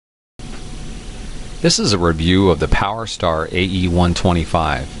This is a review of the PowerStar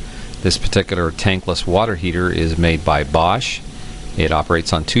AE125. This particular tankless water heater is made by Bosch. It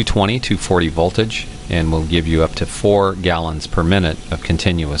operates on 220, 240 voltage and will give you up to 4 gallons per minute of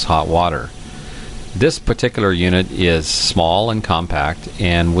continuous hot water. This particular unit is small and compact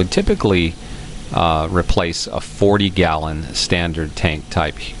and would typically replace a 40-gallon standard tank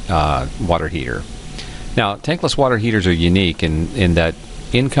type water heater. Now, tankless water heaters are unique in that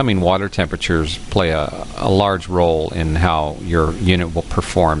incoming water temperatures play a large role in how your unit will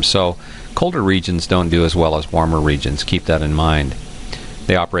perform. So colder regions don't do as well as warmer regions. Keep that in mind.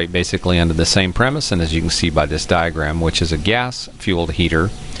 They operate basically under the same premise, and as you can see by this diagram, which is a gas-fueled heater,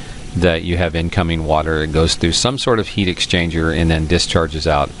 that you have incoming water. It goes through some sort of heat exchanger and then discharges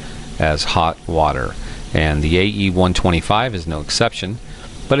out as hot water. And the AE125 is no exception.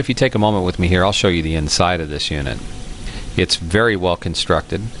 But if you take a moment with me here, I'll show you the inside of this unit. It's very well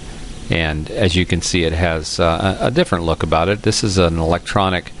constructed, and as you can see, it has a different look about it. This is an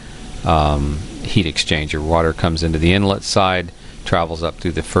electronic heat exchanger. Water comes into the inlet side, travels up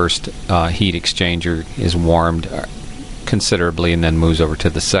through the first heat exchanger, is warmed considerably, and then moves over to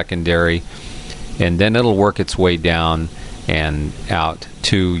the secondary, and then it'll work its way down and out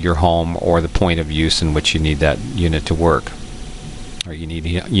to your home or the point of use in which you need that unit to work, or you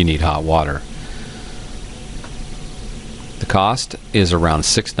need hot water. The cost is around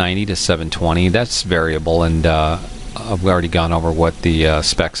 $690 to $720. That's variable, and I've already gone over what the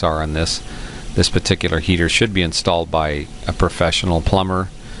specs are on this. This particular heater should be installed by a professional plumber,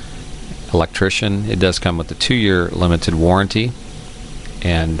 electrician. It does come with a 2-year limited warranty,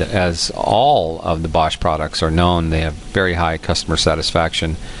 and as all of the Bosch products are known, they have very high customer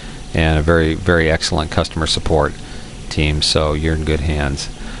satisfaction and a very, very excellent customer support team, so you're in good hands.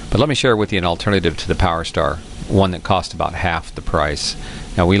 But let me share with you an alternative to the PowerStar, one that cost about half the price.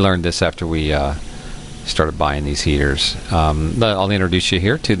 Now, we learned this after we started buying these heaters. I'll introduce you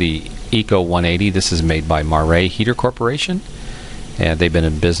here to the ECO180. This is made by Marey Heater Corporation, and they've been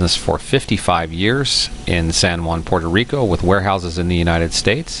in business for 55 years in San Juan, Puerto Rico, with warehouses in the United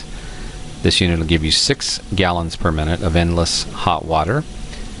States. This unit will give you 6 gallons per minute of endless hot water,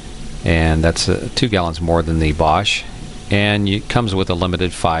 and that's 2 gallons more than the Bosch, and it comes with a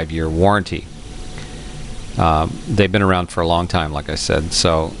limited 5-year warranty. They've been around for a long time, like I said,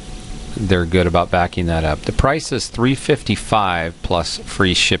 so they're good about backing that up. The price is $355 plus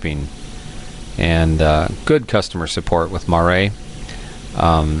free shipping, and good customer support with Marey.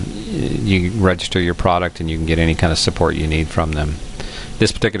 You register your product and you can get any kind of support you need from them.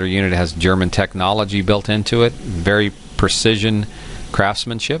 This particular unit has German technology built into it, very precision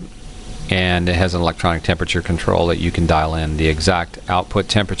craftsmanship, and it has an electronic temperature control that you can dial in the exact output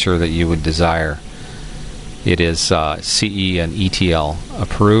temperature that you would desire. It is CE and ETL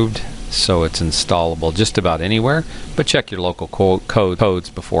approved, so it's installable just about anywhere, but check your local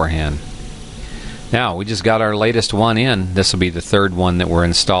codes beforehand. Now, we just got our latest one in. This will be the 3rd one that we're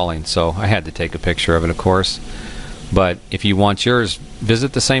installing, so I had to take a picture of it, of course. But if you want yours,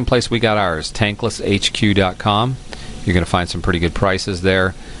 visit the same place we got ours, tanklesshq.com. You're going to find some pretty good prices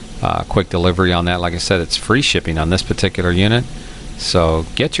there. Quick delivery on that. Like I said, it's free shipping on this particular unit. So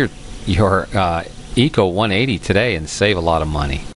get your ECO180 today and save a lot of money.